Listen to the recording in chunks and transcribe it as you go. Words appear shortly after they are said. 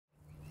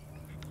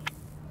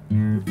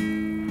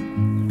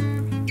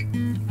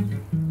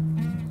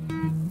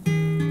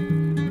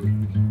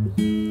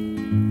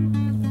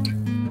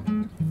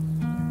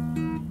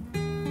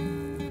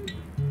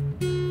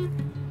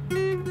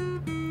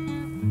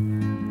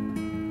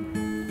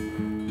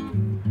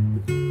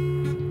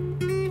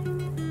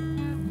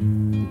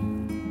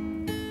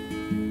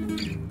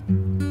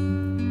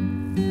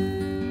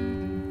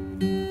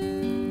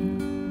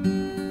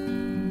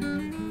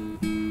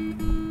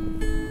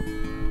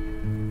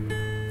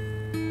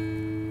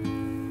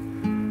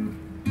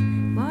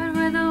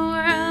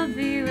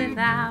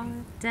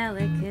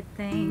Delicate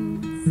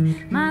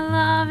things. My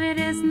love, it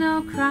is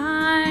no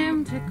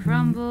crime to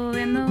crumble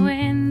in the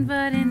wind,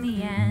 but in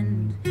the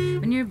end,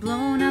 when you're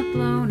blown up,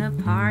 blown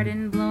apart,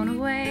 and blown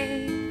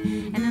away,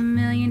 and a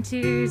million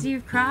tears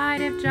you've cried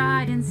have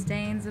dried in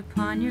stains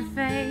upon your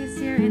face,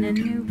 you're in a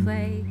new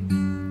place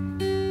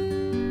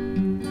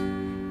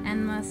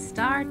and must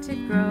start to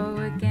grow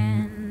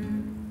again.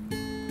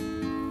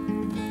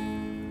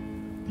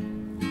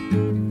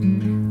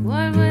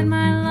 What would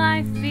my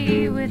life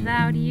be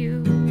without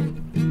you?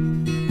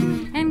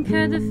 And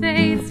could the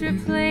fates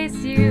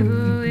replace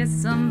you with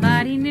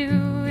somebody new?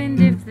 And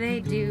if they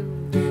do,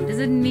 does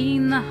it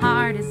mean the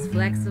heart is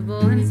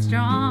flexible and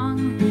strong?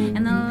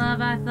 And the love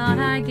I thought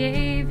I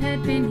gave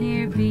had been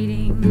here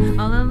beating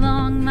all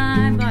along.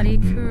 My body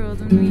curled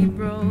when we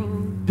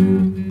broke,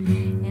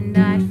 and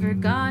I'd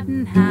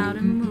forgotten how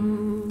to move.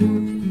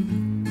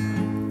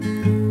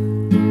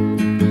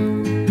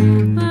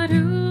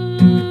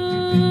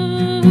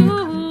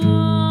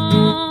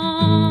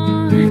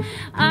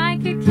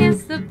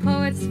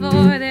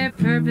 For their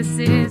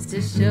purposes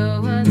to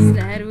show us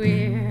that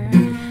we're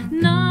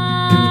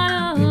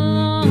not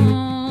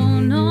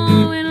alone.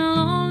 No, in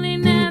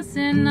loneliness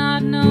and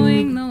not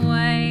knowing the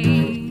way,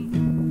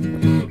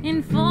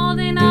 in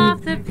folding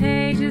off the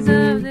pages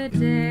of the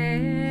day.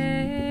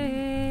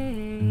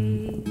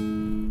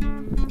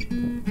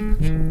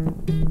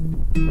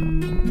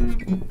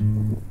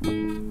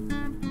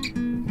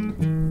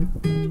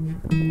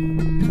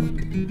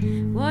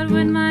 What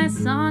would my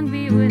song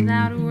be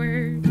without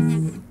words?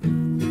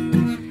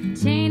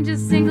 Change a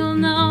single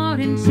note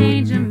and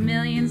change a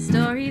million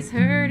stories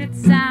heard. It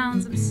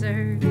sounds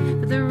absurd,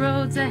 but the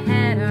roads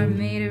ahead are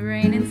made of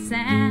rain and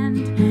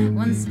sand.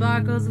 One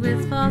sparkles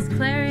with false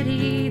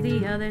clarity,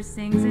 the other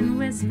sings in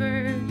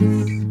whispers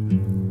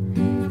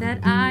that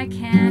I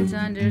can't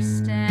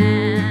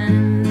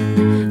understand.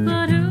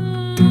 But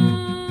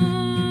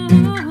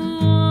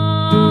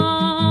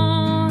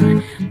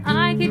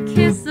I could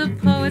kiss the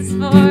poets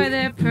for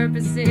their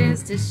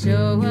purposes to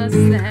show us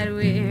that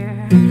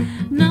we're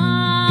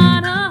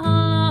not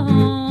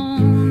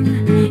alone,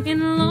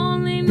 in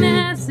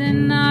loneliness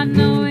and not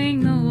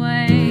knowing the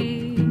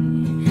way,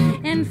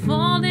 and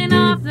folding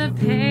off the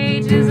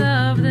pages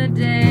of the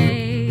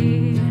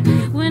day,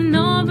 when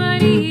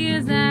nobody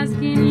is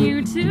asking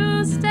you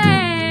to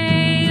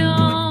stay.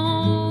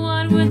 Oh,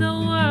 what would the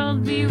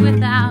world be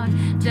without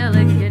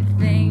delicate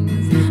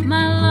things?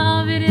 My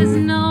love, it is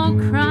no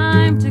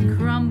crime to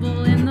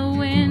crumble in the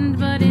wind,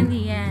 but in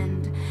the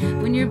end,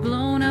 when you're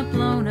blown up,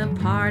 blown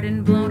apart,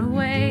 and blown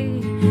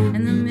away,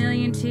 and the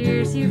million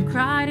tears you've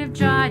cried have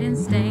dried in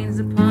stains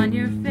upon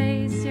your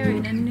face, you're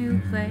in a new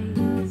place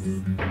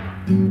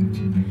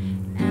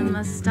and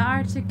must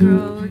start to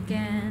grow